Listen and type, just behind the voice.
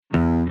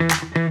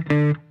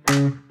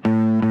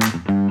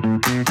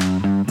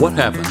What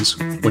happens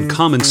when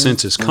common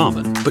sense is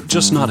common, but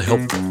just not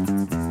helpful?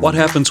 What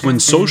happens when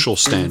social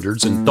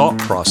standards and thought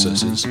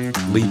processes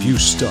leave you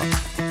stuck?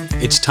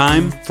 It's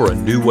time for a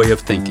new way of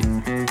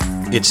thinking.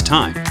 It's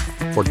time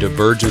for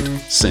divergent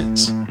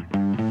sense.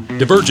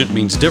 Divergent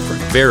means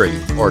different,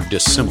 varying, or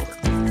dissimilar.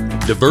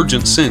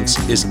 Divergent sense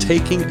is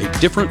taking a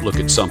different look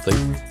at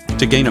something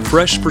to gain a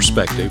fresh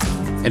perspective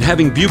and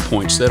having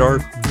viewpoints that are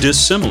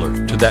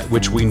dissimilar to that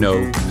which we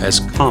know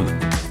as common.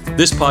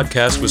 This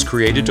podcast was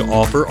created to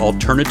offer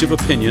alternative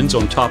opinions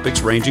on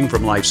topics ranging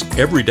from life's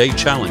everyday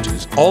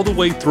challenges all the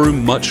way through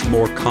much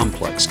more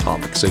complex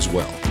topics as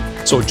well.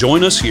 So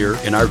join us here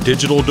in our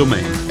digital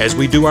domain as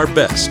we do our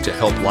best to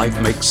help life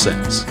make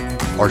sense.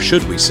 Or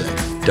should we say,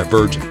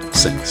 divergent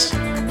sense.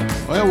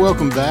 Well,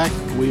 welcome back.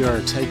 We are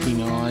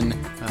taking on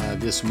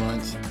this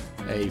month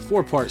a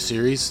 4-part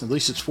series. At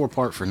least it's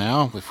 4-part for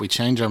now. If we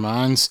change our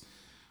minds,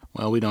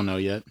 well, we don't know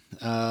yet.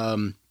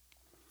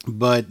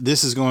 But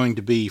this is going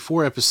to be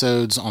 4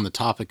 episodes on the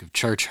topic of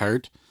church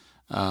hurt.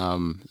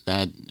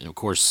 That, of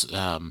course,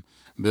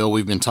 Bill,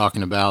 we've been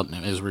talking about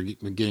as we're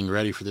getting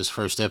ready for this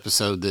first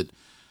episode that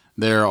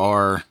there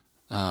are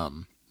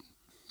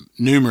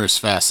numerous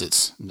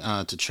facets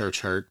to church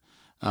hurt.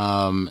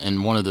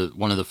 And one of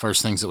the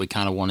first things that we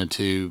kind of wanted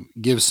to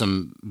give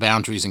some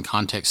boundaries and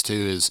context to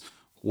is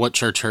what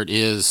church hurt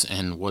is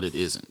and what it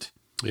isn't.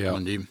 Yeah.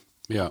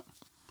 Yeah.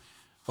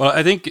 Well,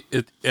 I think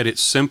at its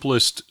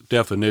simplest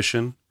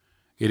definition,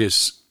 it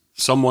is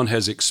someone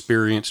has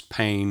experienced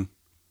pain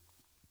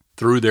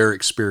through their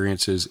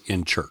experiences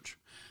in church.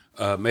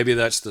 Maybe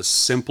that's the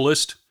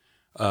simplest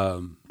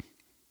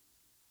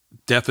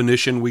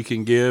definition we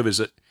can give, is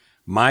that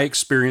my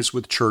experience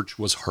with church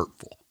was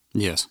hurtful.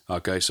 Yes.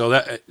 Okay, so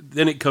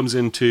then it comes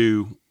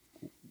into,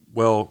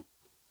 well,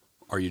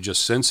 are you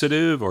just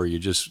sensitive, or are you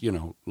just,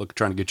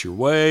 trying to get your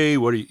way?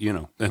 What do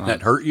and right.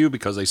 That hurt you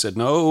because they said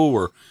no,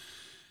 or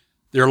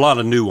there are a lot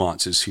of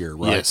nuances here,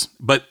 right? Yes.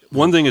 But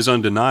one thing is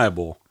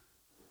undeniable: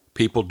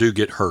 people do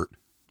get hurt,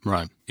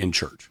 right, in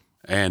church,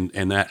 and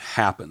that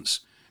happens.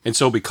 And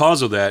so,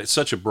 because of that, it's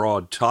such a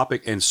broad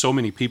topic, and so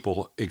many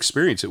people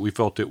experience it. We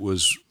felt it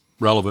was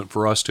relevant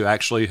for us to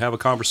actually have a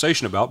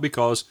conversation about,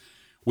 because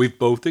we've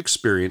both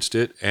experienced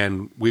it,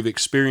 and we've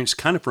experienced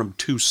kind of from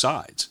two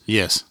sides.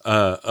 Yes.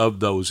 Of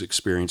those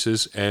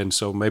experiences. And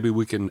so maybe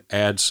we can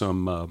add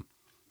some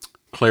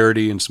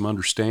clarity and some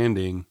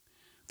understanding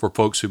for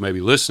folks who may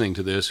be listening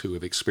to this who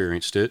have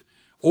experienced it,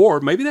 or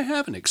maybe they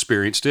haven't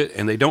experienced it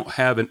and they don't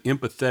have an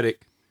empathetic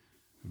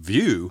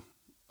view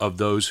of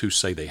those who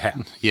say they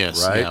have.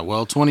 Yes. Right? Yeah.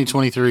 Well,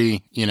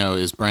 2023,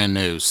 is brand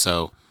new,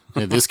 so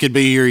this could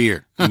be your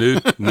year.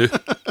 New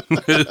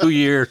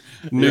year,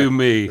 new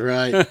me.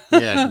 Right.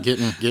 Yeah.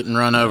 Getting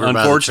run over.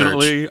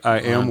 Unfortunately, by the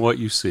church. I am what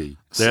you see.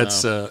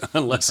 That's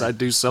unless I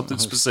do something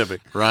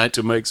specific, right,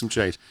 to make some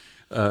change.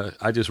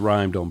 I just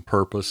rhymed on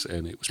purpose,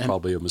 and it was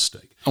probably a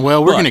mistake.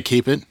 Well, we're going to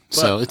keep it,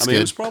 so it's good.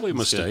 It's probably a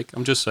mistake.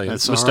 I'm just saying,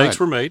 That's mistakes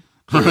were made.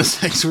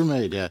 Mistakes were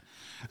made. Yeah.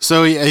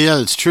 So yeah,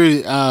 it's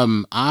true.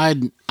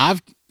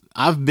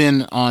 I've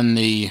been on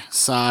the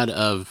side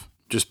of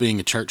just being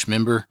a church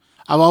member.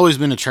 I've always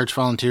been a church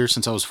volunteer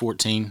since I was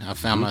 14. I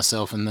found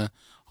myself in the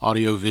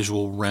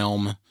audio-visual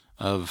realm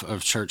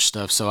of church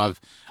stuff. So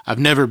I've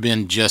never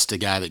been just a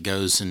guy that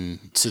goes and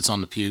sits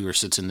on the pew or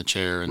sits in the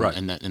chair and, right,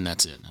 and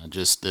that's it.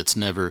 That's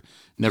never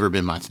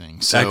been my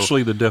thing. So,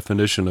 actually, the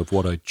definition of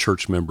what a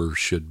church member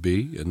should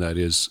be, and that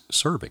is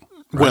serving.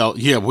 Right? Well,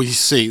 yeah, we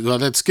see. Well,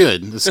 that's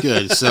good. That's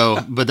good. So,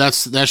 but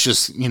that's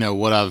just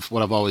what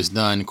I've always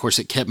done. Of course,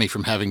 it kept me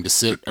from having to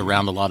sit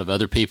around a lot of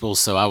other people,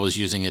 so I was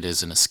using it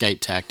as an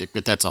escape tactic.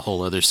 But that's a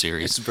whole other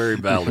series. It's very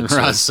valid,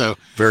 right? So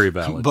very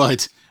valid.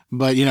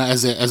 But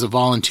as a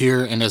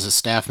volunteer and as a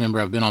staff member,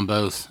 I've been on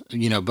both.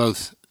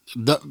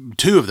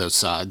 Two of those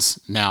sides.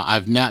 Now,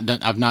 I've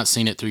not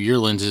seen it through your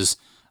lenses,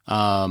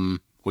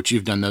 which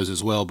you've done those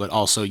as well. But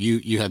also,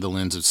 you had the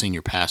lens of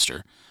senior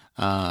pastor,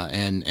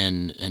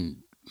 and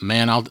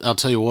man, I'll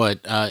tell you what.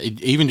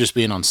 Even just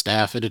being on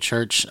staff at a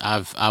church,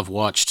 I've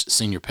watched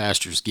senior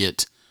pastors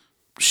get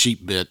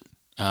sheep bit.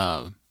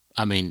 I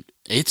mean,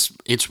 it's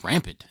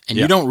rampant, and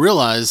you don't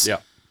realize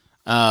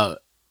how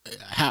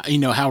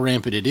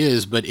rampant it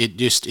is. But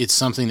it's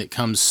something that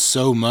comes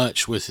so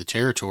much with the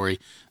territory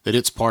that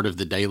it's part of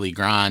the daily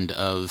grind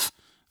of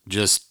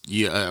just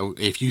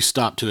if you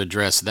stop to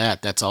address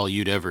that's all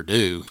you'd ever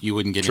do. You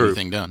wouldn't get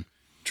anything done.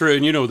 True,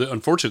 and the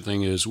unfortunate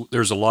thing is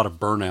there's a lot of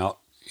burnout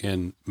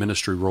in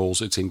ministry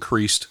roles. It's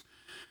increased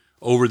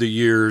over the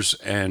years,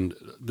 and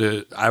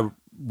I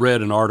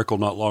read an article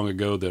not long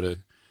ago that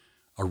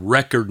a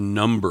record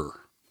number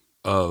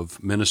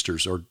of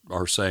ministers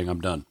are saying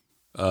I'm done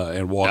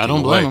and walking away. I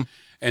don't blame them.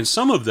 And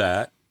some of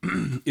that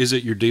is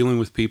that you're dealing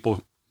with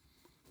people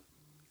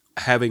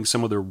having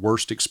some of their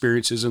worst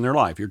experiences in their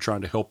life. You're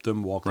trying to help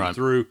them walk them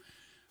through,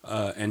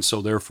 and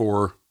so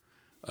therefore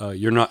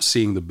you're not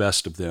seeing the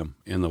best of them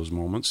in those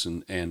moments,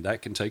 and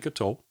that can take a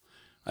toll.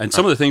 And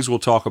some of the things we'll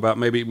talk about,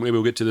 maybe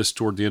we'll get to this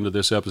toward the end of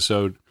this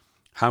episode.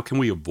 How can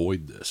we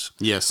avoid this?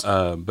 Yes.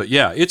 But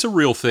yeah, it's a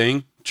real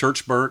thing.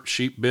 Church burnt,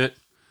 sheep bit.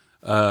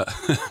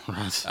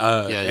 Right.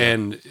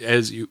 And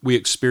we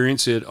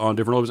experience it on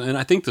different levels. And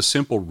I think the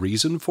simple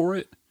reason for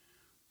it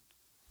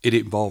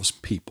involves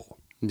people.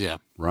 Yeah.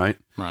 Right?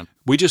 Right.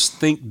 We just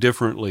think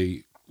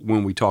differently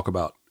when we talk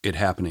about it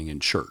happening in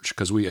church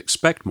because we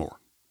expect more.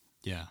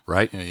 Yeah.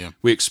 Right? Yeah.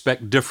 We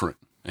expect different.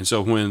 And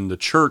so when the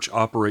church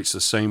operates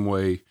the same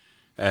way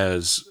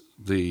as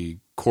the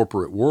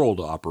corporate world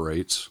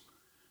operates,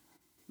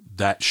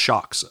 that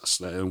shocks us,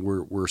 and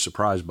we're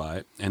surprised by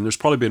it. And there's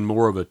probably been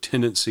more of a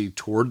tendency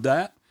toward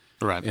that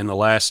in the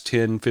last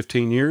 10,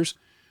 15 years.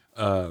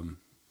 And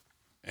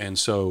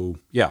so,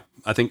 yeah,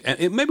 I think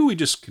maybe we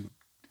just can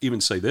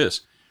even say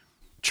this.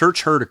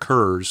 Church hurt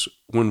occurs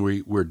when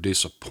we're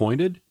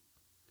disappointed,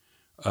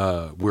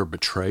 we're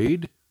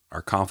betrayed,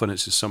 our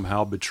confidence is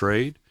somehow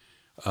betrayed,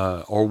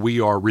 or we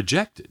are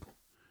rejected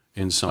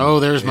in some way. Oh,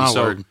 there's my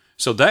word.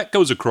 So that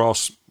goes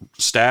across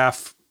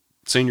staff,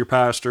 senior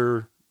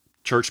pastor,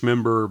 church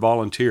member,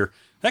 volunteer.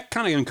 That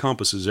kind of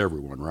encompasses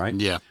everyone, right?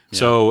 Yeah.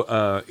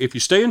 So if you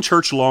stay in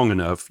church long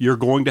enough, you're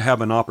going to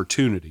have an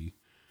opportunity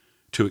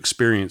to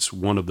experience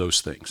one of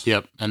those things.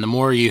 Yep. And the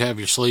more you have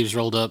your sleeves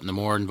rolled up and the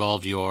more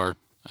involved you are,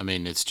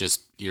 it's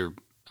just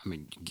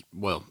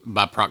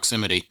by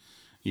proximity,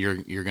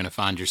 you're going to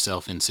find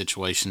yourself in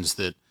situations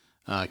that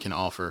can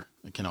offer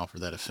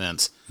that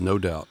offense. No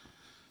doubt.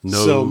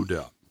 No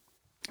doubt.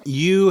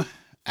 You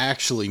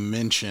actually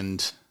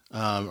mentioned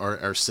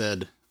or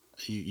said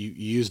you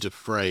used a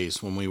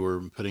phrase when we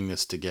were putting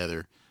this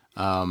together,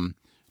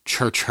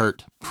 church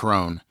hurt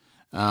prone,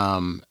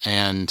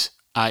 and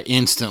I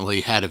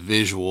instantly had a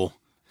visual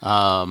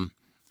of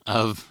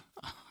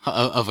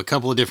a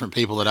couple of different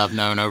people that I've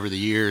known over the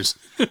years,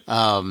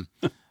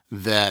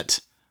 that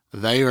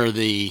they're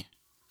the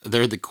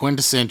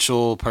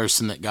quintessential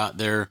person that got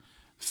their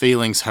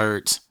feelings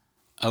hurt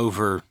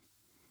over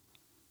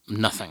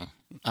nothing.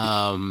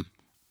 And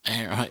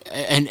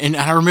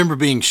I remember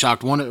being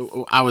shocked.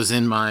 I was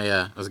in my,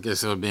 I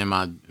guess it would be in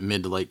my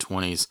mid to late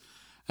 20s,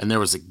 and there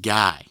was a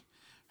guy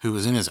who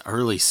was in his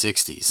early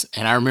 60s,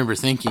 and I remember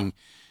thinking,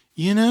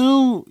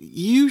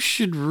 you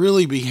should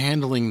really be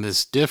handling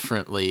this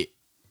differently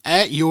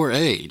at your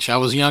age. I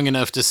was young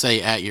enough to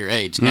say at your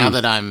age. Now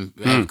that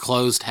I've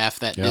closed half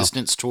that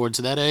distance towards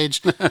that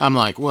age, I'm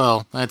like,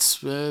 well, it's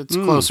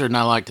closer than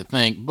I like to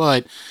think.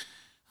 But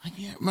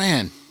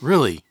man,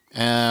 really.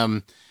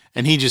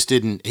 And he just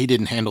didn't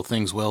handle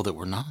things well that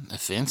were not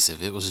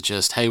offensive. It was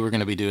just, hey, we're going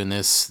to be doing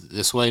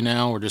this way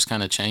now. We're just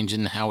kind of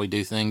changing how we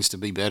do things to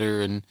be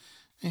better. And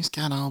he's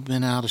kind of all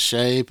been out of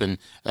shape. And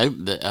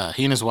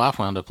he and his wife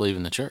wound up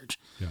leaving the church.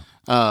 Yeah.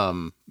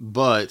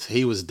 But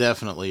he was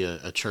definitely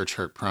a church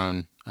hurt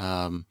prone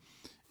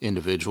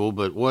individual.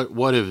 But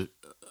what have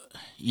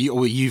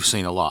you've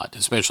seen a lot,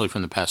 especially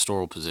from the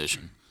pastoral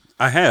position?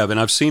 I have, and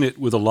I've seen it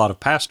with a lot of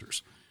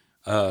pastors.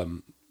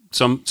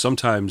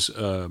 Sometimes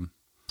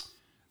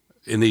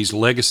in these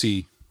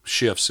legacy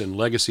shifts and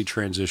legacy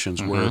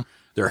transitions where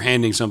they're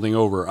handing something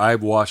over,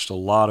 I've watched a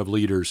lot of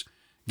leaders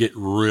get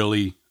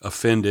really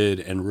offended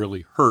and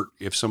really hurt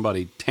if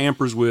somebody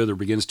tampers with or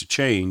begins to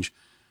change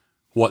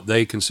what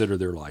they consider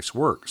their life's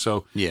work.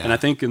 So, and I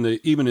think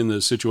even in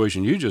the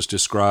situation you just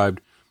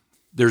described,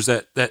 there's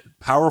that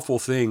powerful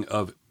thing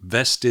of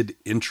vested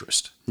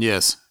interest.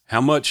 Yes. How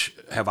much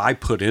have I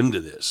put into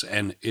this?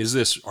 And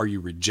are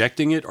you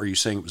rejecting it? Are you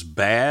saying it was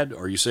bad?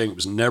 Are you saying it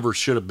was never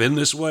should have been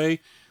this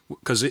way?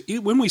 Because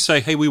when we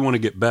say, hey, we want to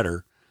get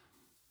better,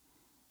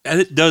 and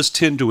it does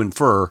tend to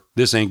infer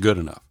this ain't good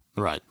enough.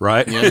 Right.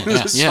 Right?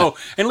 Yeah. So,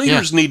 and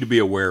leaders need to be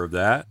aware of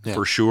that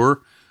for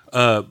sure.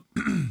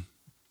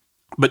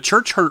 But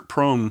church hurt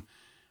prone,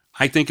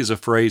 I think, is a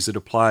phrase that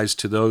applies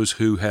to those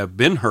who have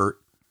been hurt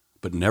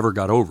but never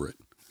got over it.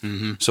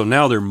 Mm-hmm. So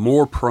now they're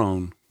more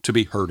prone to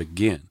be hurt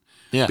again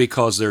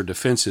because their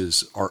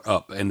defenses are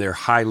up and they're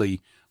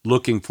highly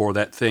looking for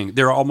that thing.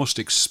 They're almost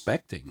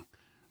expecting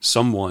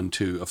someone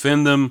to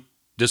offend them,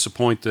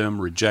 disappoint them,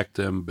 reject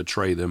them,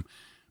 betray them.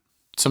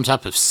 Some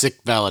type of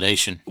sick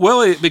validation.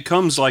 Well, it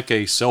becomes like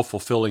a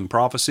self-fulfilling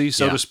prophecy,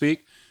 so to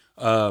speak.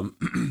 I'm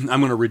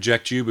going to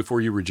reject you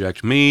before you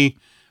reject me.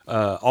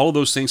 All of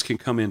those things can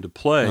come into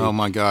play. Oh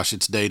my gosh,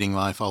 it's dating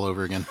life all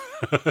over again.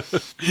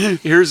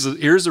 Here's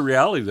the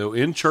reality, though.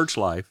 In church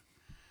life,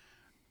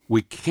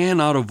 we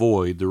cannot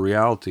avoid the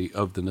reality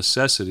of the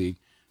necessity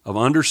of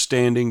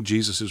understanding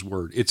Jesus'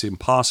 word. It's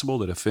impossible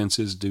that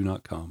offenses do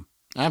not come.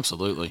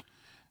 Absolutely.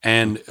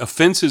 And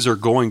offenses are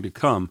going to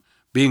come.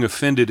 Being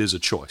offended is a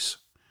choice.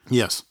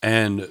 Yes.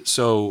 And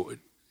so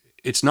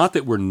it's not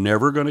that we're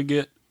never going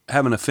to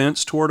have an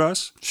offense toward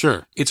us.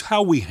 Sure. It's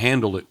how we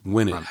handle it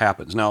when it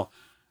happens. Now,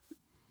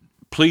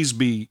 please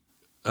be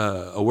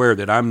aware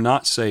that I'm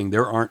not saying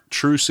there aren't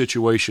true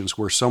situations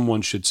where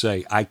someone should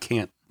say, I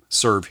can't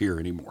serve here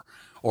anymore,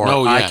 or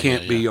I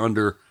can't be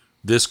under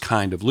this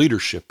kind of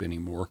leadership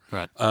anymore.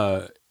 Right.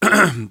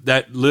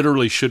 That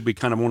literally should be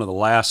kind of one of the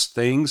last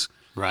things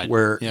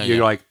where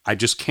you're like, I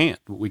just can't.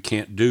 We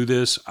can't do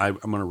this. I'm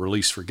going to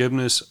release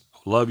forgiveness.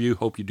 Love you.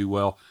 Hope you do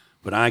well.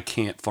 But I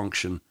can't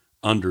function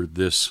under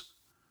this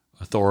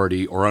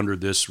authority or under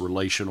this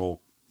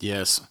relational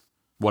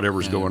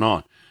whatever's going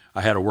on.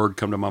 I had a word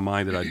come to my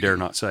mind that I dare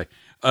not say.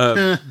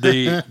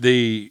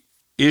 The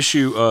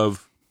issue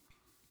of,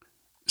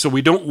 so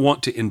we don't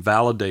want to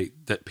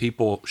invalidate that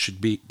people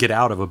should get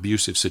out of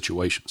abusive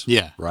situations.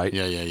 Yeah. Right?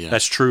 Yeah.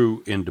 That's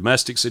true in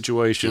domestic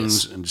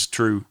situations, and it's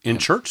true in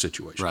church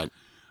situations. Right.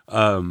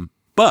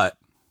 But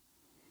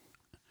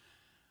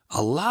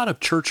a lot of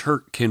church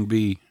hurt can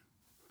be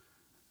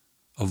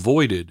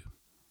avoided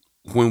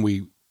when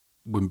we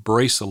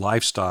embrace the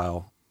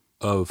lifestyle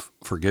of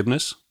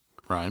forgiveness,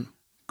 Right.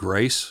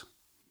 grace,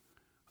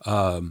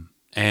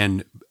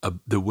 and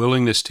the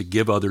willingness to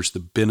give others the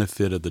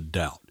benefit of the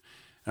doubt.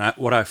 And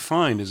what I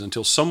find is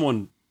until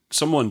someone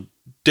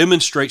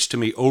demonstrates to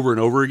me over and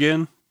over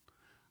again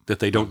that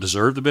they don't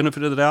deserve the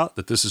benefit of the doubt,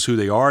 that this is who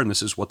they are and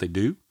this is what they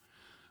do,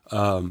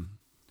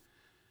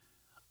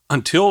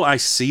 until I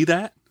see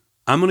that,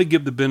 I'm going to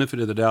give the benefit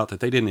of the doubt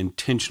that they didn't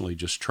intentionally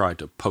just try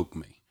to poke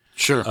me.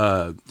 Sure.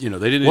 They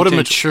didn't. What a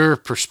mature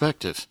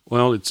perspective.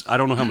 Well, I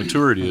don't know how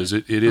mature it is.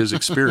 It is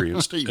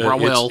experienced.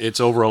 It's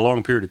over a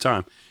long period of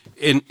time.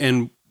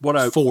 And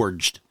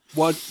Forged.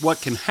 What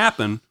can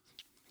happen,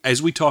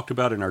 as we talked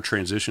about in our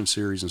transition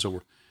series and so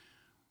forth,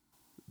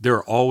 there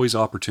are always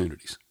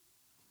opportunities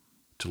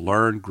to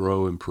learn,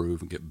 grow,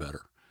 improve, and get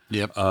better.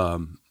 Yep.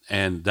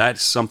 And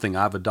that's something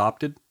I've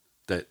adopted,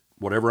 that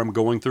whatever I'm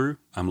going through,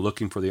 I'm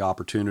looking for the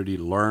opportunity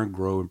to learn,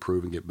 grow,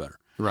 improve, and get better.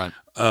 Right.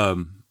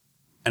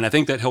 And I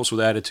think that helps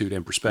with attitude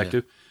and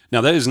perspective. Yeah.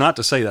 Now, that is not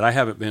to say that I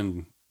haven't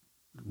been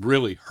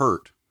really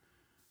hurt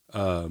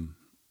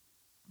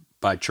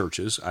by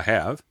churches. I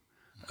have.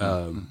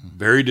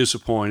 Very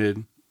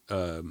disappointed,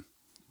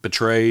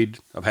 betrayed.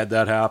 I've had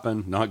that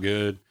happen. Not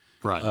good.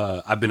 Right.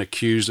 I've been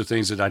accused of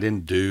things that I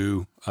didn't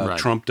do,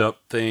 trumped up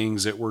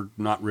things that were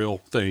not real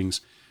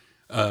things.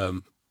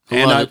 And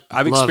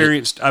I've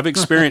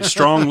experienced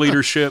strong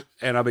leadership,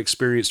 and I've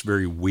experienced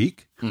very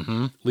weak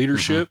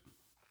leadership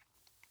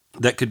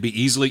that could be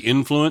easily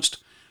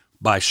influenced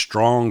by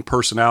strong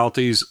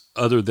personalities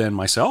other than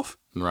myself.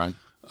 Right.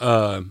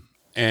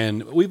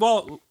 And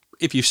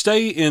if you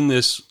stay in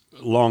this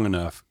long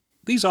enough,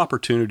 these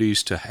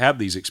opportunities to have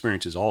these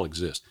experiences all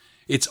exist.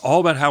 It's all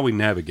about how we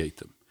navigate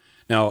them.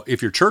 Now,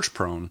 if you're church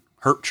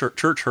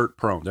hurt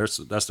prone, that's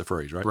the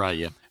phrase, right? Right.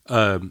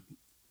 Yeah.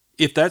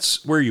 If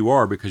that's where you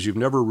are because you've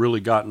never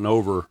really gotten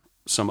over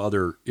some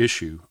other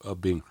issue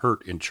of being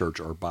hurt in church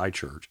or by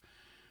church,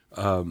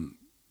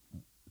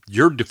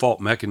 your default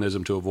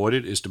mechanism to avoid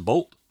it is to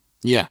bolt.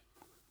 Yeah.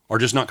 Or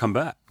just not come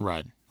back.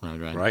 Right.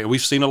 Right. And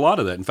we've seen a lot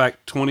of that. In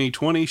fact,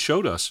 2020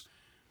 showed us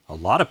a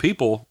lot of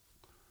people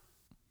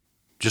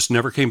just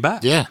never came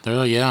back. Yeah. They're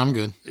like, yeah, I'm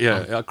good. Yeah.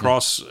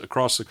 Across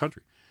the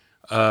country.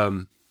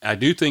 I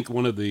do think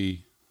one of the,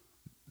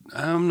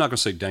 I'm not going to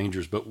say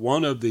dangers, but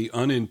one of the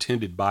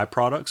unintended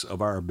byproducts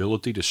of our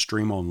ability to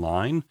stream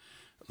online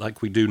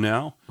like we do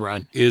now,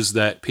 right, is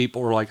that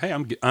people are like, hey,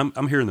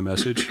 I'm hearing the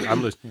message.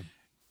 I'm listening.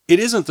 It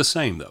isn't the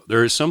same, though.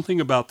 There is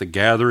something about the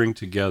gathering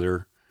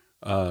together.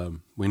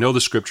 We know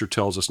the scripture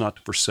tells us not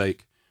to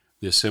forsake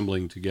the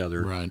assembling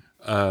together. Right.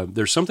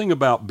 There's something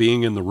about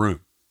being in the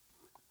room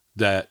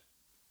that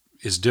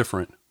is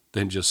different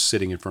than just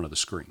sitting in front of the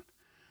screen.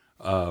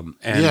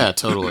 Yeah,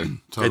 totally.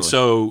 And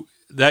so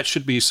that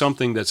should be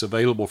something that's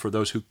available for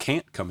those who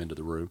can't come into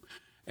the room,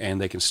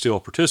 and they can still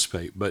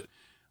participate. But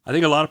I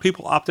think a lot of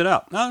people opted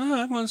out. No,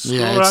 I'm going to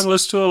scroll around and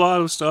listen to a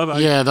lot of stuff.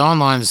 The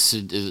online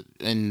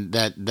and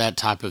that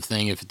type of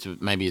thing. If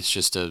maybe it's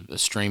just a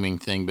streaming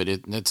thing, but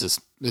it's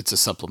a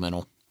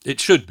supplemental. It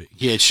should be.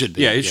 Yeah, it should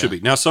be. Yeah, it should be.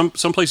 Now, some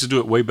places do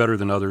it way better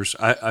than others.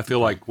 I feel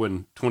like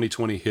when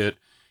 2020 hit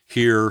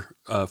here,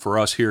 for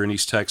us here in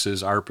East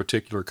Texas, our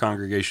particular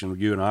congregation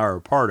you and I are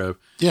a part of,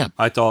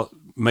 I thought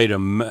made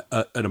an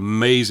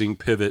amazing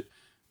pivot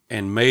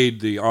and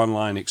made the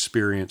online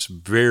experience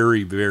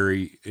very,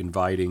 very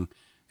inviting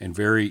and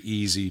very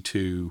easy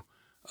to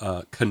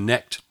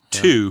connect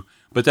to.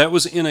 But that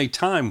was in a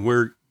time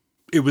where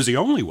it was the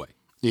only way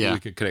we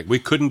could connect. We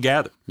couldn't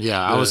gather.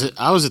 Yeah, I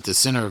was at the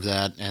center of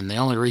that, and the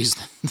only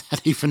reason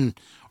that even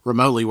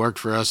remotely worked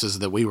for us is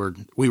that we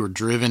were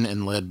driven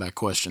and led by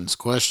question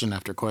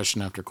after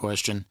question after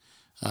question,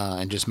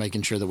 and just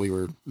making sure that we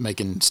were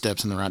making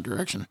steps in the right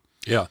direction.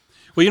 Yeah.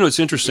 Well, it's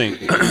interesting.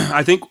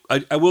 I think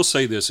I will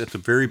say this at the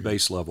very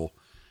base level: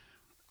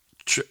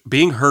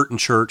 being hurt in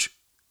church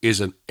is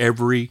an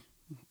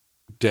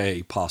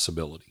everyday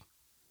possibility,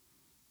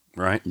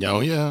 right?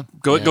 Oh, yeah.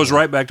 It goes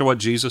right back to what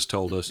Jesus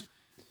told us.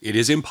 It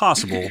is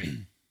impossible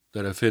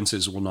that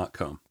offenses will not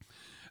come.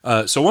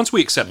 So once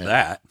we accept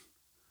that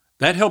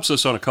helps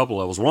us on a couple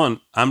levels.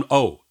 One,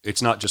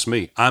 it's not just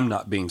me. I'm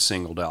not being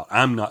singled out.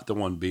 I'm not the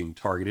one being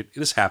targeted.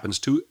 This happens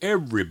to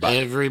everybody.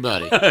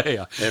 Everybody.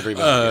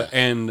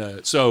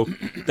 And so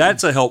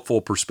that's a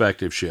helpful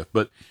perspective shift.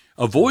 But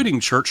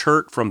avoiding church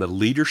hurt from the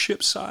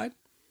leadership side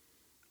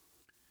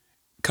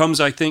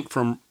comes, I think,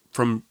 from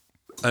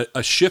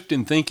a shift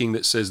in thinking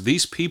that says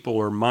these people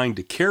are mine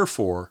to care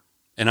for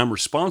and I'm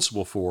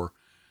responsible for,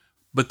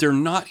 but they're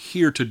not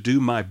here to do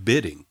my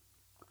bidding.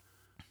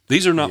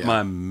 These are not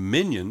my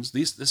minions.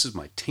 This is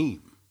my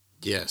team.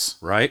 Yes.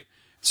 Right?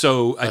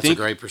 So I That's think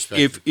a great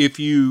perspective. if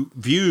you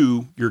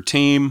view your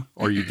team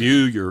or you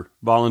view your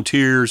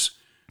volunteers,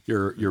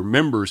 your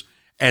members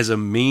as a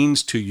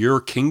means to your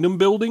kingdom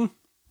building,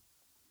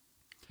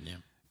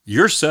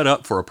 you're set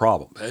up for a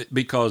problem,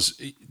 because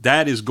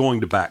that is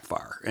going to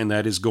backfire and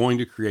that is going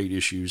to create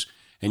issues,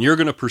 and you're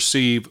going to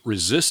perceive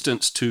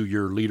resistance to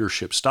your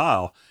leadership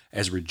style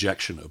as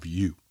rejection of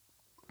you.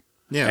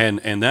 Yeah.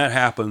 And that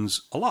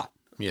happens a lot.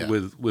 Yeah.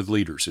 With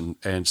leaders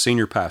and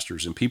senior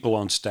pastors and people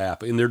on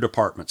staff in their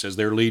departments as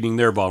they're leading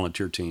their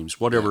volunteer teams,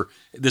 whatever.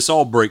 Yeah. This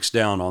all breaks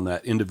down on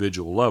that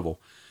individual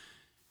level.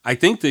 I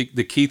think the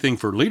key thing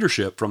for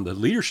leadership from the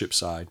leadership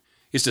side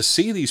is to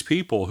see these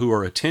people who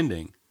are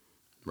attending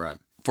right.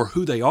 for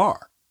who they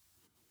are.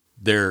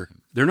 They're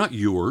not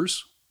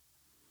yours.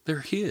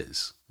 They're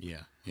his.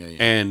 Yeah.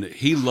 And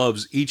he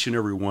loves each and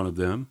every one of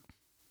them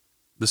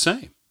the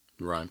same.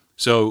 Right.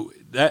 So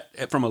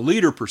that from a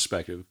leader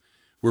perspective,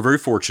 we're very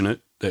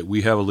fortunate that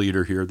we have a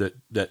leader here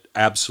that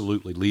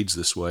absolutely leads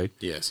this way.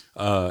 Yes.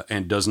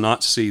 And does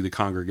not see the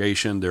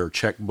congregation, their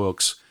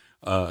checkbooks,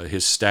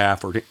 his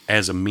staff, or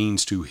as a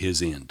means to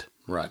his end.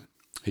 Right.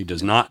 He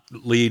does not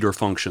lead or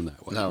function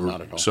that way. No,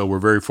 not at all. So we're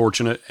very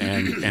fortunate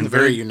and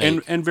very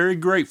unique and very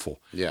grateful.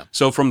 Yeah.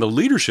 So from the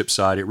leadership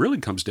side, it really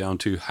comes down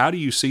to how do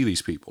you see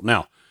these people?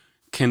 Now,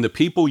 can the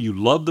people you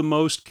love the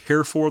most,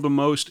 care for the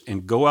most,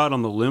 and go out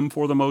on the limb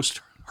for the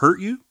most hurt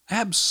you?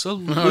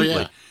 Absolutely. Oh,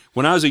 yeah.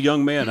 When I was a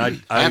young man,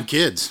 I have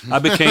kids. I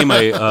became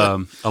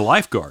a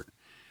lifeguard,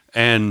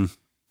 and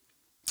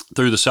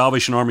through the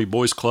Salvation Army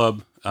Boys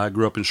Club, I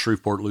grew up in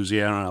Shreveport,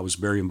 Louisiana, and I was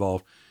very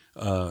involved.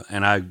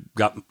 And I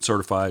got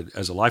certified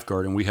as a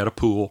lifeguard, and we had a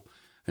pool,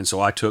 and so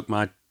I took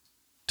my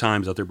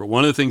times out there. But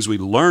one of the things we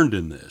learned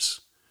in this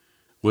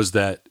was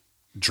that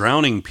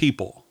drowning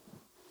people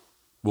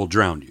will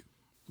drown you.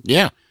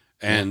 Yeah.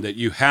 And that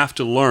you have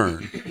to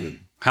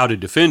learn how to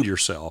defend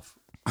yourself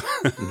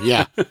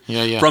yeah.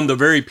 from the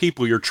very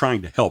people you're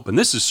trying to help. And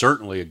this is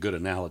certainly a good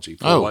analogy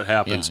for what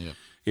happens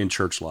in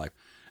church life.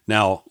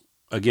 Now,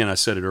 again, I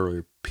said it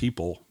earlier,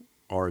 people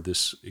are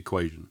this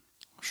equation.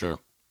 Sure.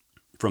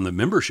 From the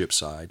membership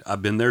side,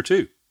 I've been there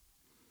too.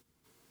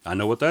 I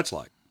know what that's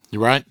like.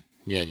 You're right.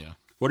 Yeah.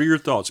 What are your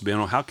thoughts, Ben,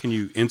 on how can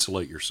you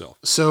insulate yourself?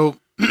 So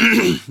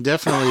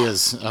definitely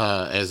as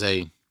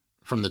a,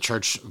 from the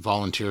church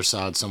volunteer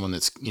side, someone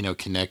that's,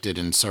 connected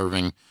and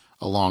serving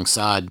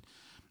alongside,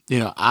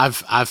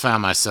 I've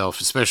found myself,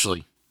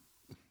 especially,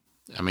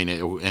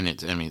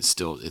 it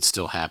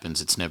still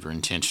happens. It's never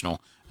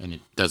intentional, and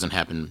it doesn't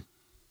happen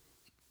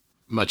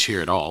much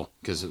here at all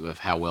because of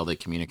how well they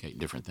communicate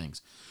different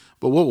things.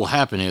 But what will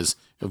happen is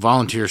a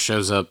volunteer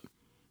shows up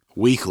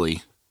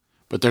weekly,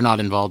 but they're not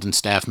involved in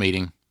staff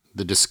meeting,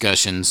 the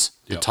discussions,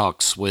 the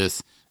talks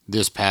with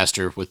this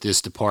pastor, with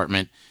this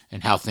department,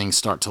 and how things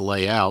start to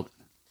lay out.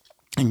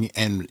 And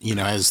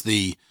as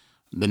the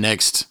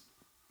next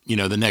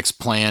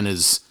plan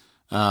is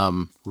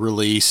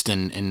released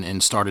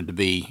and started to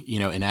be,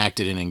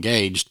 enacted and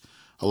engaged,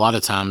 a lot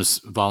of times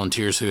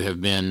volunteers who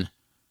have been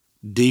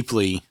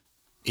deeply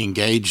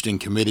engaged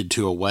and committed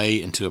to a way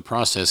and to a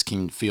process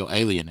can feel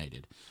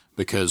alienated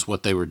because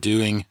what they were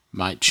doing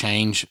might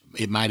change.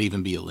 It might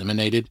even be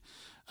eliminated.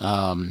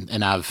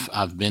 And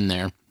I've been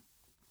there,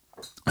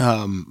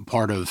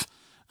 part of,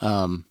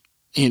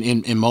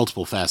 in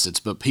multiple facets,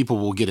 but people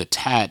will get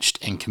attached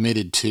and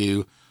committed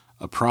to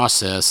a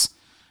process.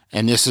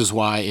 And this is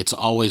why it's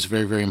always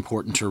very, very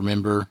important to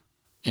remember.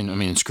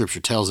 And Scripture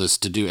tells us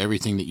to do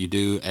everything that you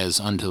do as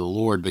unto the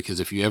Lord, because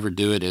if you ever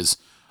do it as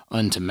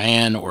unto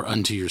man or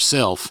unto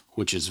yourself,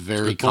 which is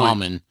very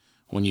common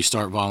when you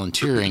start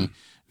volunteering,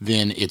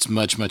 then it's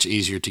much, much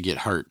easier to get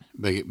hurt.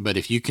 But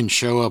if you can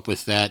show up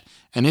with that,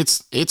 and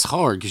it's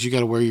hard because you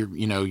got to wear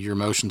your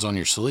emotions on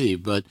your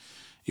sleeve. But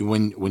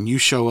when you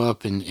show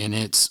up and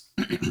it's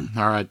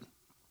all right,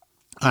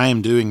 I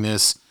am doing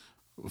this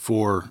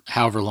for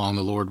however long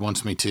the Lord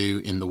wants me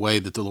to, in the way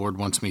that the Lord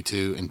wants me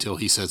to, until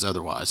He says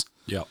otherwise.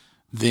 Yeah.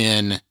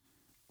 Then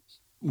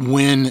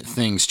when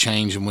things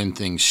change and when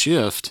things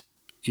shift,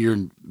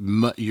 you're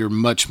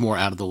much more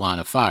out of the line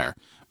of fire.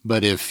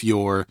 But if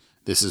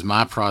this is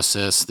my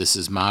process, this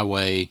is my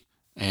way,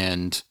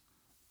 and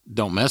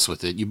don't mess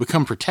with it, you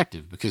become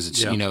protective because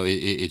it's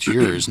it's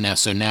yours now.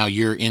 So now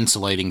you're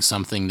insulating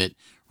something that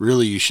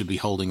really you should be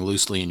holding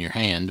loosely in your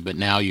hand, but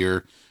now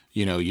you've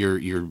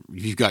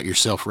got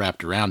yourself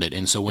wrapped around it.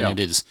 And so when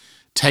it is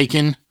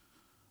taken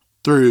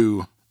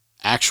through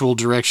actual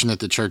direction that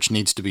the church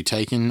needs to be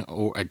taken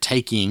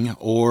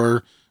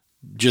or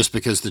just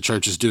because the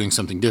church is doing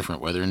something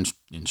different, whether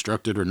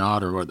instructed or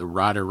not, or whether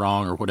right or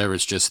wrong or whatever,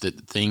 it's just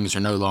that things are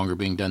no longer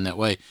being done that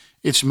way.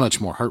 It's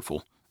much more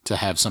hurtful to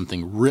have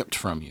something ripped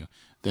from you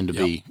than to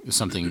be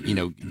something,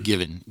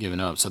 given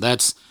up. So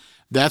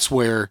that's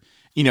where,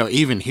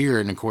 even here,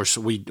 and of course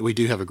we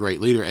do have a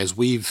great leader, as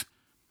we've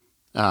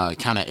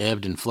kind of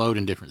ebbed and flowed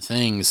in different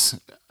things,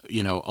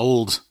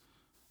 old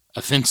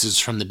offenses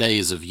from the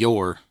days of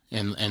yore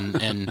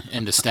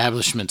and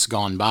establishments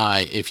gone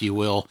by, if you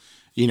will,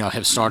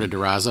 have started to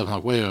rise up. I'm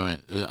like, wait a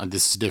minute,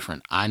 this is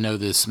different. I know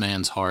this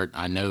man's heart.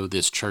 I know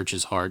this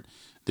church's heart.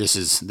 this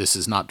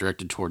is not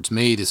directed towards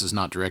me. This is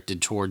not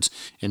directed towards,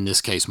 in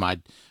this case,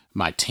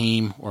 my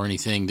team or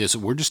anything.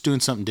 We're just doing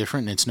something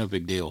different, and it's no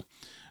big deal.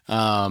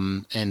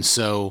 And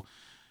so,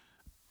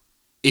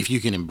 if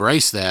you can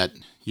embrace that,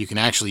 you can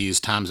actually use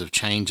times of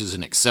change as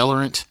an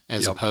accelerant,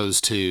 as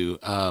opposed to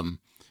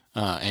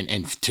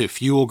and to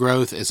fuel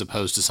growth, as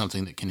opposed to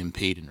something that can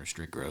impede and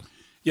restrict growth.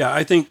 Yeah,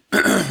 I think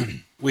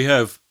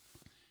we're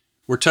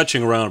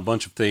touching around a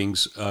bunch of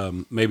things.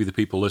 Maybe the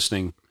people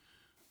listening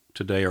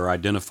today are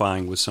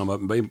identifying with some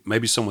of them.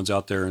 Maybe someone's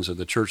out there and said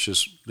the church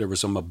there was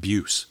some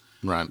abuse.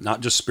 Right. Not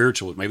just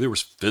spiritual, maybe there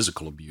was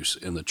physical abuse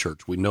in the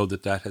church. We know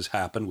that has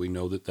happened. We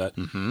know that,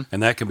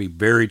 and that can be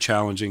very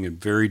challenging and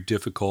very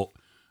difficult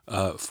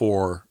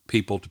for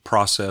people to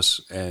process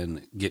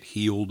and get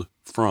healed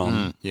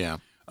from.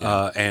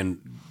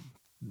 And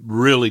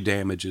really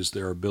damages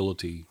their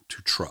ability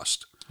to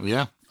trust.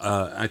 Yeah.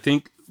 I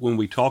think when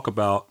we talk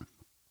about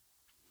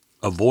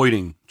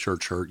avoiding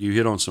church hurt, you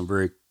hit on some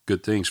very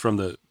good things. From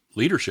the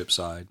leadership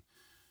side,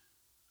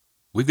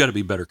 we've got to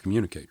be better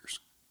communicators.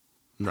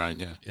 Right,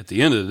 yeah. At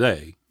the end of the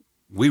day,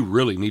 we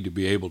really need to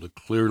be able to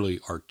clearly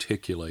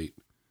articulate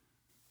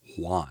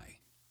why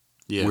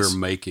we're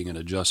making an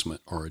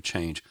adjustment or a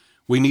change.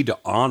 We need to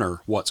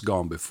honor what's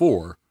gone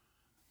before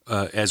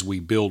as we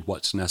build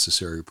what's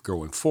necessary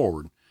going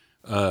forward.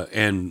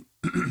 And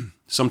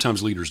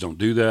sometimes leaders don't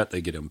do that.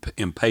 They get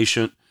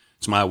impatient.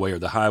 It's my way or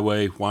the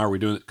highway. Why are we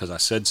doing it? Because I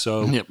said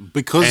so. Yeah,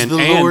 because the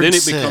Lord then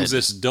it said. Becomes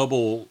this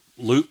double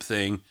loop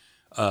thing.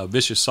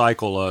 Vicious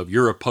cycle of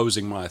you're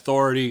opposing my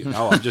authority.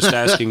 Oh, I'm just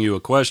asking you a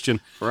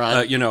question.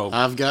 Right.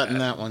 I've gotten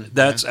that one.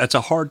 That's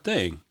a hard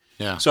thing.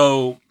 Yeah.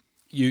 So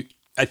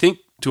I think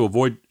to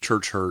avoid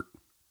church hurt,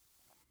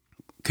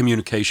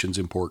 communication's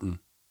important.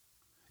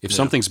 If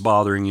something's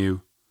bothering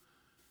you,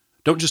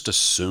 don't just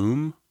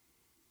assume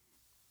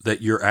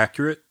that you're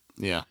accurate.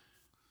 Yeah.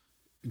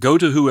 Go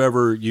to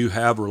whoever you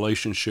have a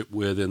relationship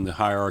with in the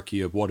hierarchy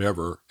of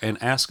whatever and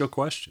ask a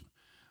question.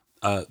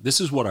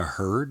 This is what I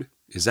heard.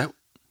 Is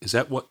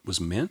that what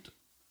was meant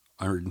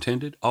or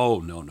intended? Oh,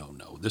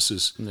 no. This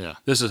is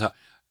how,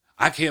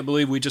 I can't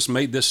believe we just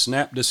made this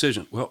snap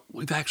decision. Well,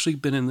 we've actually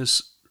been in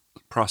this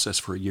process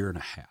for a year and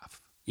a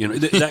half.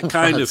 That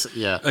kind of,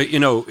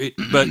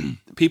 but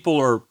people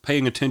are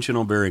paying attention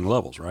on varying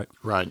levels, right?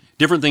 Right.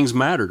 Different things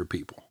matter to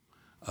people.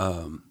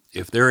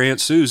 If their Aunt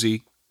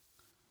Susie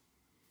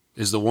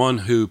is the one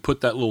who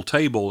put that little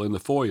table in the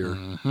foyer,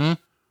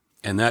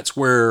 and that's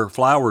where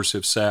flowers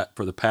have sat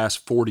for the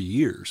past 40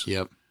 years.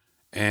 Yep.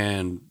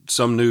 And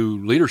some new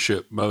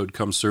leadership mode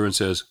comes through and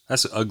says,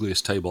 that's the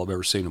ugliest table I've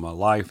ever seen in my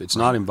life. It's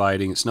not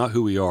inviting. It's not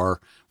who we are.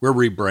 We're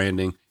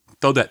rebranding.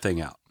 Throw that thing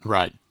out.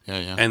 Right.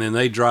 Yeah. And then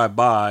they drive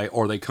by,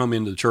 or they come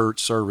into the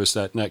church service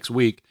that next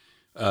week,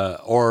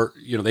 or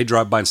they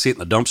drive by and see it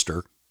in the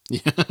dumpster.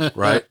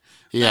 Right.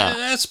 Yeah.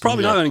 That's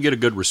probably not going to get a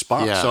good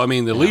response. Yeah. So,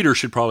 the leader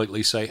should probably at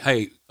least say,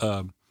 hey,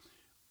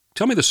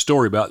 tell me the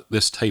story about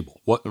this table.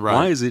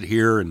 Why is it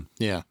here? And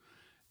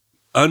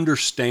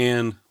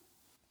understand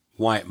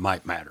why it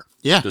might matter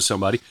to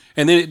somebody.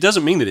 And then it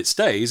doesn't mean that it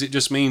stays. It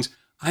just means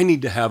I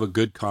need to have a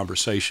good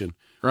conversation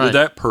with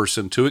that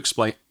person to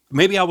explain.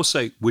 Maybe I will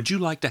say, would you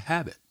like to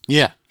have it?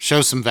 Yeah.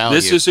 Show some value.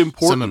 This is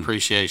important. Some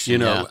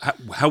appreciation.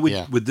 How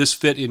would this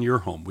fit in your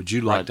home? Would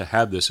you like to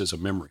have this as a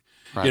memory?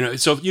 Right.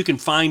 So you can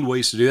find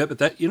ways to do that, but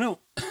that,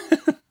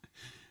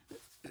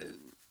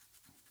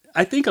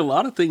 I think a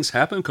lot of things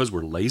happen because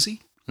we're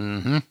lazy.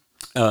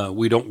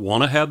 We don't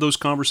want to have those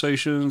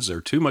conversations.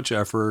 They're too much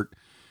effort.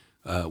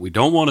 We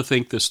don't want to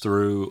think this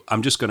through.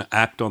 I'm just going to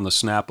act on the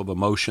snap of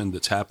emotion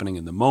that's happening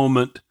in the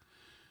moment.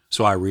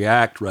 So I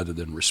react rather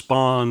than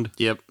respond.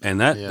 Yep. And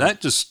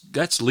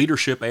that's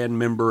leadership and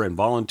member and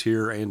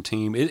volunteer and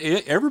team.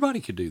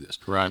 Everybody could do this.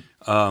 Right.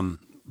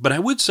 But I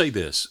would say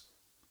this.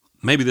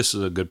 Maybe this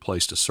is a good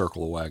place to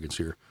circle the wagons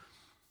here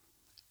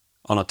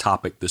on a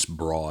topic this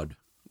broad.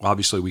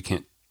 Obviously, we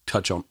can't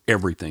touch on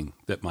everything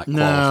that might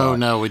qualify.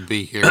 No, we'd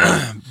be here.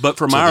 But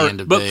from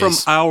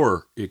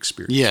our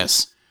experience,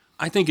 yes,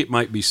 I think it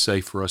might be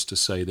safe for us to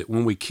say that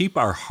when we keep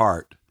our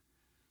heart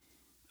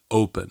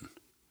open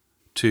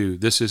to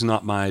this is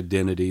not my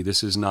identity,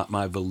 this is not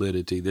my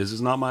validity, this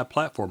is not my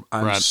platform,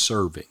 I'm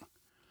serving.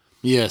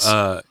 Yes.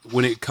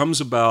 When it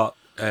comes about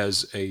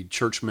as a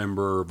church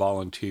member or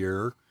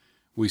volunteer,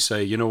 we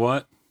say, you know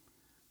what?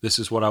 This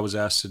is what I was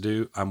asked to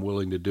do. I'm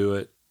willing to do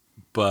it,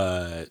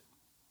 but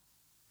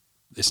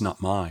it's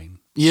not mine.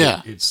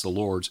 Yeah. It's the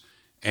Lord's.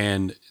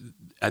 And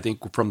I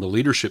think from the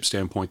leadership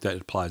standpoint, that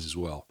applies as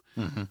well.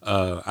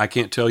 I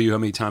can't tell you how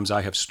many times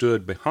I have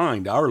stood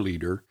behind our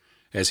leader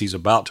as he's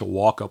about to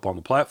walk up on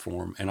the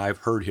platform, and I've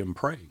heard him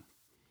praying.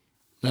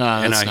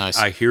 And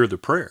I hear the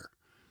prayer.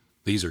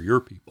 These are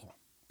your people.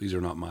 These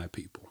are not my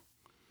people.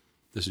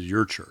 This is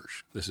your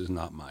church. This is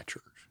not my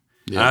church.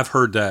 Yeah. And I've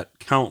heard that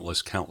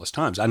countless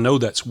times. I know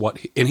that's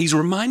and he's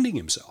reminding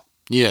himself.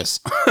 Yes.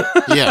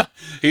 Yeah.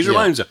 He's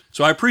reminding himself.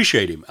 So I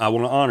appreciate him. I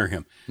want to honor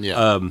him.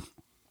 Yeah.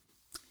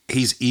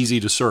 He's easy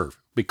to serve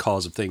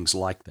because of things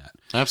like that.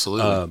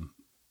 Absolutely.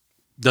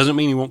 Doesn't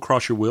mean he won't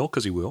cross your will,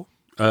 because he will.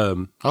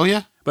 Oh,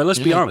 yeah. But let's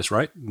be honest,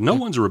 right? No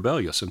one's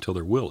rebellious until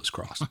their will is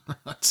crossed.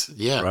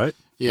 Yeah. Right?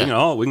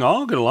 Yeah. We can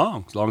all get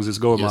along as long as it's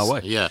going my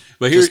way. Yeah.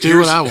 But Just do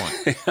what I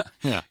want.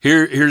 Yeah.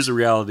 Here's the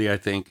reality, I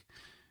think,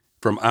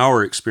 from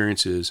our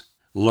experiences,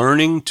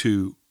 learning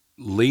to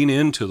lean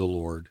into the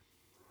Lord,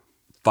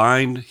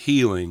 find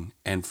healing,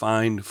 and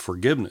find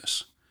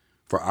forgiveness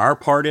for our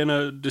part in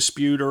a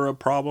dispute or a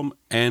problem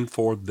and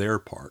for their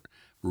part,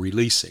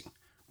 releasing,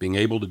 being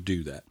able to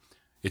do that.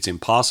 It's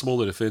impossible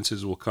that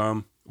offenses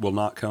will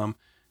not come.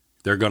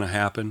 They're going to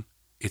happen.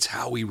 It's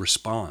how we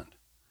respond.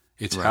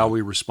 It's how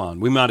we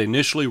respond. We might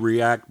initially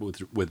react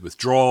with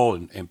withdrawal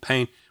and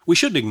pain. We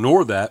shouldn't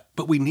ignore that,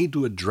 but we need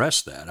to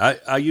address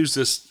that. I use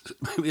this,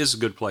 maybe this is a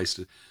good place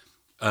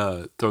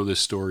to throw this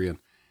story in.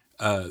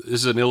 This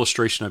is an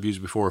illustration I've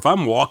used before. If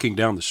I'm walking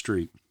down the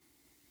street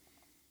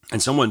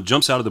and someone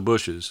jumps out of the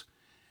bushes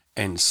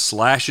and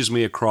slashes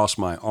me across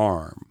my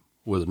arm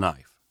with a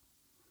knife,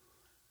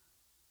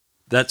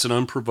 that's an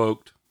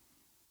unprovoked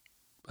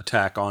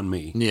attack on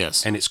me.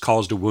 Yes. And it's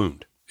caused a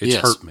wound. It's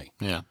hurt me.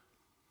 Yeah.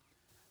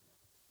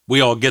 We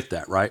all get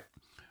that, right?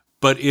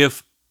 But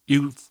if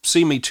you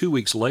see me 2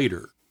 weeks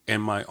later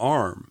and my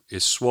arm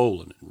is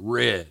swollen and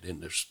red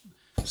and there's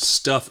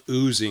stuff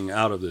oozing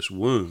out of this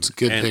wound. It's a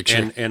good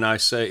picture.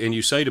 And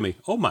you say to me,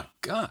 "Oh my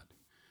God,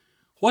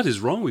 what is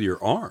wrong with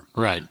your arm?"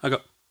 Right. I go,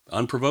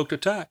 "Unprovoked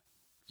attack."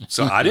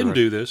 So I didn't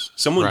do this.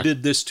 Someone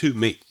did this to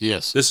me.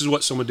 Yes. This is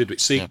what someone did to me.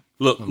 See,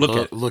 look at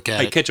it. Look at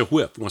hey, it. catch a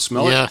whiff. Want to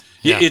smell Yeah. it?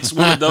 Yeah. It's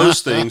one of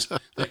those things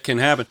that can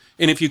happen.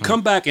 And if you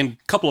come back in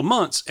a couple of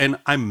months and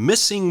I'm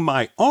missing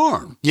my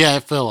arm, Yeah,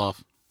 it fell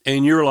off.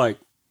 and you're like,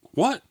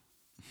 "What?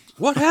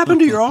 What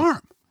happened to your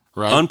arm?"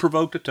 Right.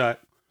 Unprovoked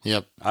attack.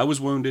 Yep. I was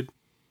wounded.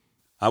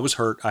 I was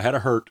hurt. I had a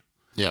hurt.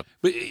 Yep.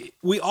 But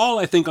we all,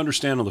 I think,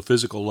 understand on the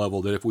physical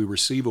level that if we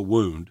receive a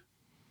wound,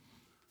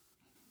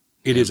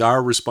 it is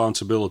our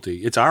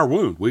responsibility. It's our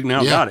wound. We've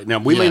now got it. Now,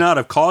 we may not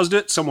have caused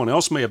it. Someone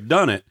else may have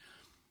done it.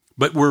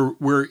 But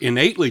we're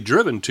innately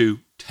driven to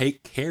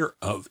take care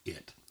of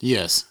it.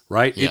 Yes.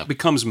 Right? Yeah. It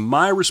becomes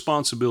my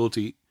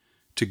responsibility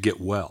to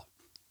get well.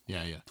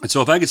 Yeah, yeah. And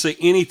so if I could say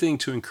anything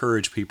to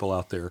encourage people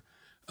out there,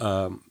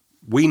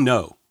 we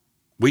know,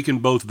 we can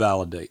both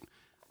validate,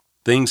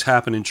 things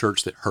happen in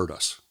church that hurt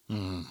us.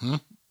 Mm-hmm.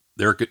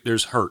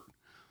 There's hurt.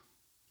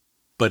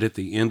 But at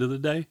the end of the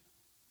day,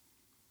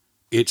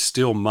 it's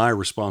still my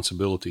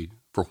responsibility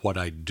for what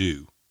I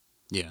do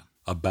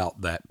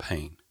about that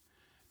pain.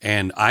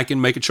 And I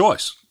can make a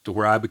choice to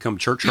where I become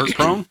church hurt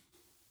prone,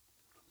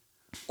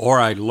 or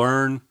I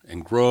learn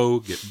and grow,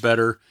 get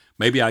better.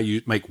 Maybe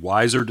I make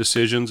wiser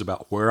decisions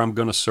about where I'm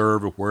going to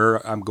serve or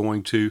where I'm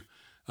going to.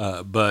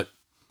 But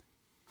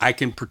I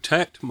can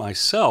protect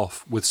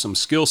myself with some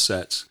skill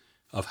sets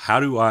of how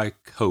do I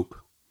cope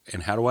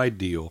and how do I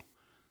deal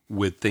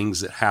with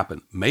things that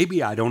happen.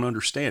 Maybe I don't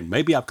understand.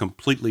 Maybe I've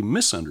completely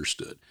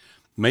misunderstood.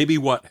 Maybe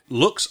what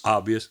looks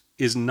obvious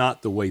is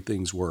not the way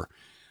things were.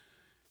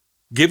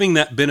 Giving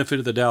that benefit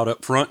of the doubt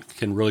up front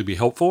can really be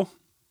helpful,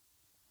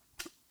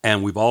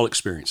 and we've all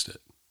experienced it.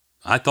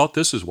 I thought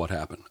this is what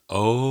happened.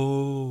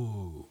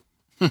 Oh,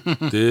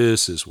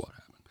 this is what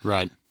happened.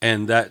 Right.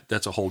 And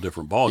that's a whole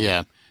different ballgame.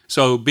 Yeah.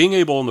 So being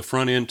able on the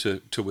front end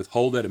to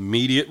withhold that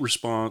immediate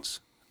response,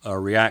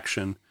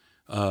 reaction,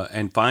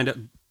 and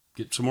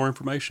get some more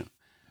information.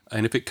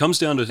 And if it comes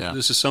down to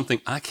this is something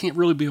I can't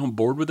really be on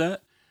board with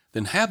that,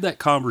 then have that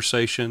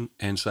conversation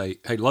and say,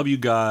 "Hey, love you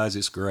guys.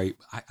 It's great.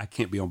 I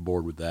can't be on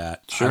board with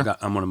that. Sure.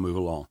 I'm going to move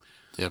along."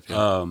 Yep.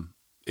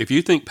 If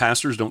you think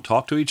pastors don't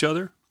talk to each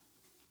other,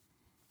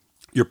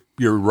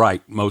 you're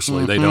right.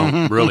 Mostly they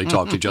don't really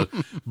talk to each other,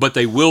 but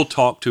they will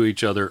talk to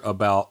each other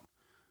about,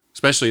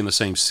 especially in the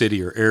same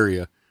city or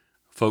area,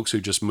 folks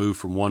who just move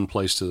from one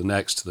place to the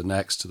next, to the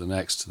next, to the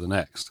next, to the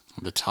next.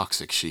 The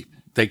toxic sheep.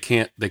 They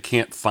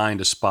can't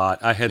find a spot.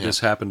 I had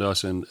this happen to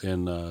us in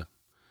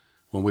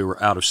when we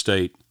were out of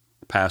state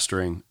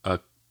pastoring.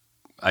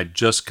 I'd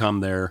just come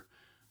there,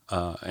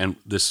 and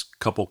this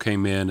couple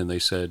came in and they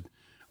said,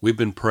 "We've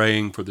been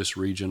praying for this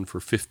region for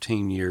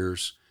 15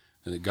 years,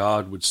 and that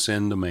God would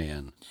send a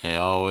man." You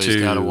always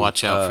got to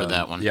watch out for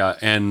that one. Yeah,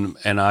 and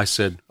I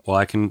said, "Well,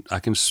 I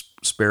can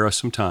spare us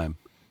some time.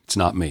 It's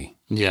not me.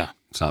 Yeah.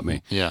 It's not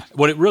me." Yeah.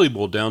 What it really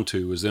boiled down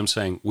to is them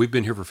saying, "We've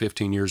been here for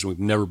 15 years and we've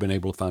never been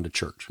able to find a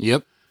church."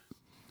 Yep.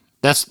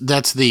 That's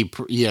the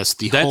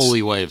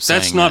holy way of saying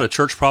that's not a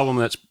church problem.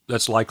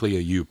 That's likely a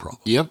you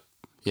problem. Yep.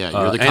 Yeah,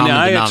 you're the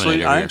common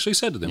denominator. I actually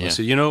said to them, I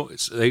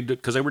said,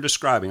 because they were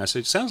describing, I said,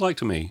 "It sounds like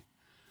to me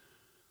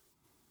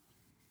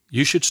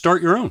you should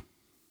start your own."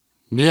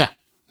 Yeah,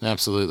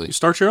 absolutely. You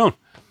start your own.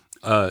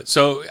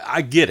 So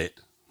I get it,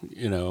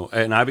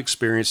 and I've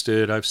experienced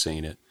it. I've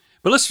seen it.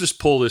 But let's just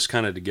pull this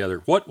kind of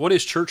together. What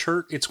is church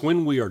hurt? It's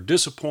when we are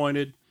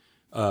disappointed.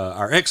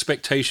 Our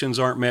expectations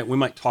aren't met. We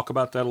might talk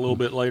about that a little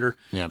bit later.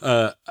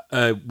 Yeah.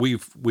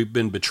 We've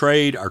been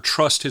betrayed. Our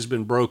trust has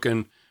been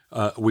broken.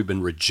 We've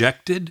been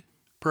rejected,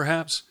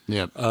 perhaps.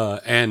 Yeah.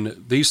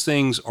 And these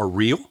things are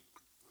real.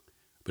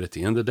 But at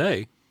the end of the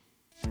day,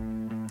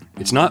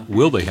 it's not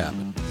will they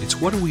happen.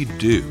 It's what do we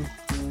do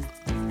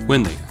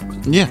when they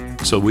happen. Yeah.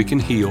 so we can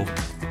heal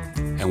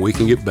and we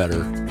can get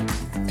better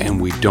and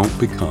we don't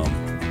become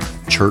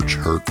church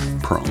hurt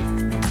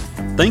prone.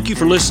 Thank you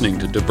for listening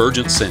to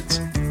Divergent Sense.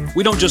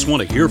 We don't just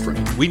want to hear from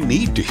you, we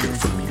need to hear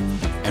from you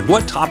and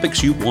what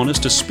topics you want us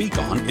to speak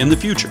on in the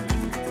future.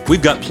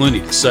 We've got plenty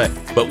to say,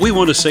 but we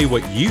want to say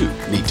what you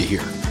need to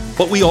hear,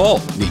 what we all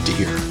need to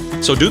hear.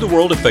 So do the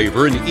world a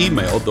favor and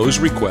email those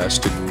requests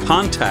to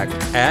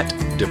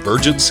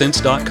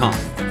contact@divergentsense.com.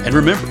 And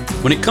remember,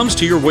 when it comes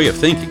to your way of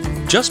thinking,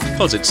 just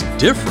because it's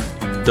different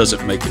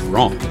doesn't make it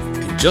wrong.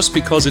 And just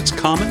because it's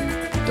common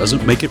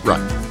doesn't make it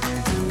right.